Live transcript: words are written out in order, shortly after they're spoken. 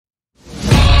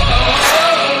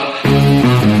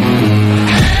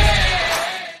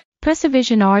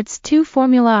PreserVision AREDS 2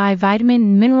 Formula I Vitamin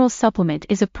and Mineral Supplement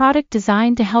is a product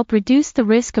designed to help reduce the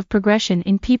risk of progression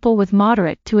in people with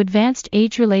moderate to advanced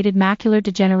age-related macular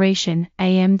degeneration,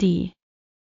 AMD.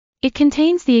 It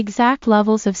contains the exact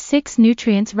levels of 6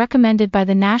 nutrients recommended by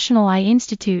the National Eye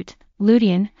Institute: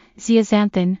 lutein,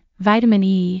 zeaxanthin, vitamin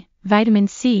E, vitamin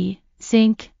C,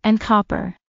 zinc, and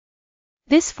copper.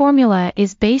 This formula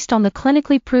is based on the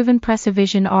clinically proven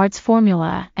PreserVision AREDS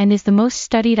formula and is the most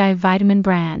studied eye vitamin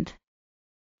brand.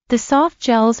 The soft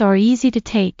gels are easy to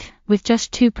take, with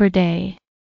just 2 per day.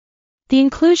 The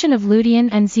inclusion of lutein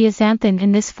and zeaxanthin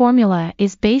in this formula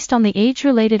is based on the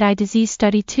Age-related Eye Disease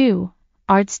Study 2,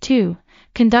 AREDS 2,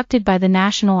 conducted by the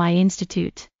National Eye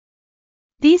Institute.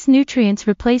 These nutrients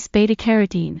replace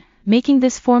beta-carotene, making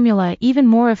this formula even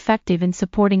more effective in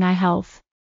supporting eye health.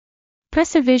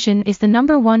 PreserVision is the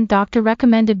 #1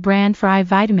 doctor-recommended brand for eye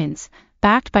vitamins,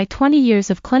 backed by 20 years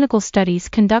of clinical studies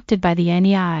conducted by the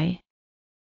NEI.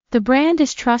 The brand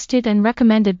is trusted and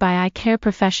recommended by eye care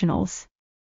professionals.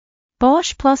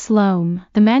 Bausch Plus Lomb,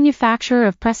 the manufacturer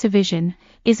of PreserVision,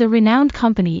 is a renowned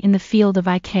company in the field of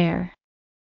eye care.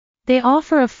 They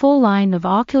offer a full line of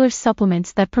ocular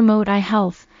supplements that promote eye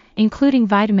health, including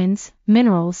vitamins,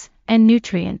 minerals, and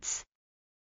nutrients.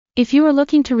 If you are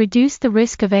looking to reduce the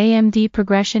risk of AMD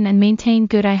progression and maintain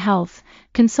good eye health,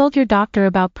 consult your doctor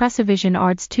about PreserVision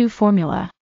AREDS 2 formula.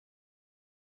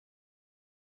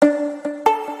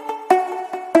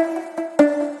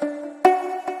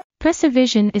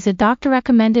 PreserVision is a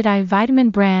doctor-recommended eye vitamin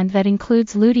brand that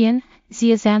includes lutein,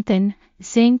 zeaxanthin,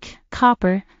 zinc,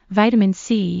 copper, vitamin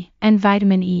C, and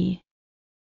vitamin E.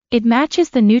 It matches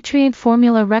the nutrient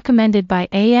formula recommended by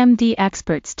AMD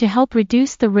experts to help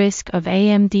reduce the risk of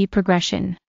AMD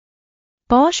progression.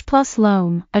 Bausch Plus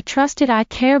Lomb, a trusted eye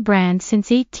care brand since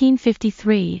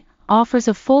 1853, offers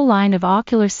a full line of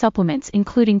ocular supplements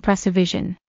including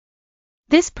PreserVision.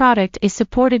 This product is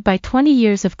supported by 20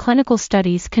 years of clinical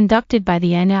studies conducted by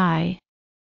the NEI.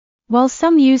 While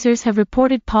some users have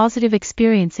reported positive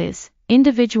experiences,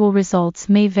 individual results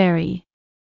may vary.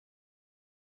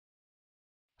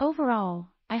 Overall,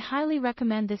 I highly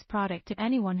recommend this product to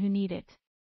anyone who needs it.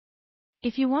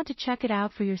 If you want to check it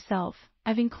out for yourself,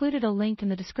 I've included a link in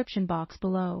the description box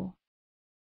below.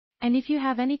 And if you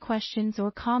have any questions or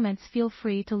comments, feel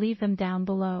free to leave them down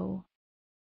below.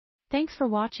 Thanks for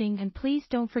watching, and please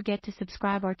don't forget to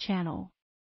subscribe our channel.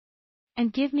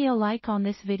 And give me a like on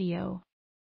this video.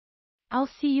 I'll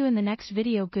see you in the next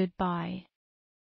video. Goodbye.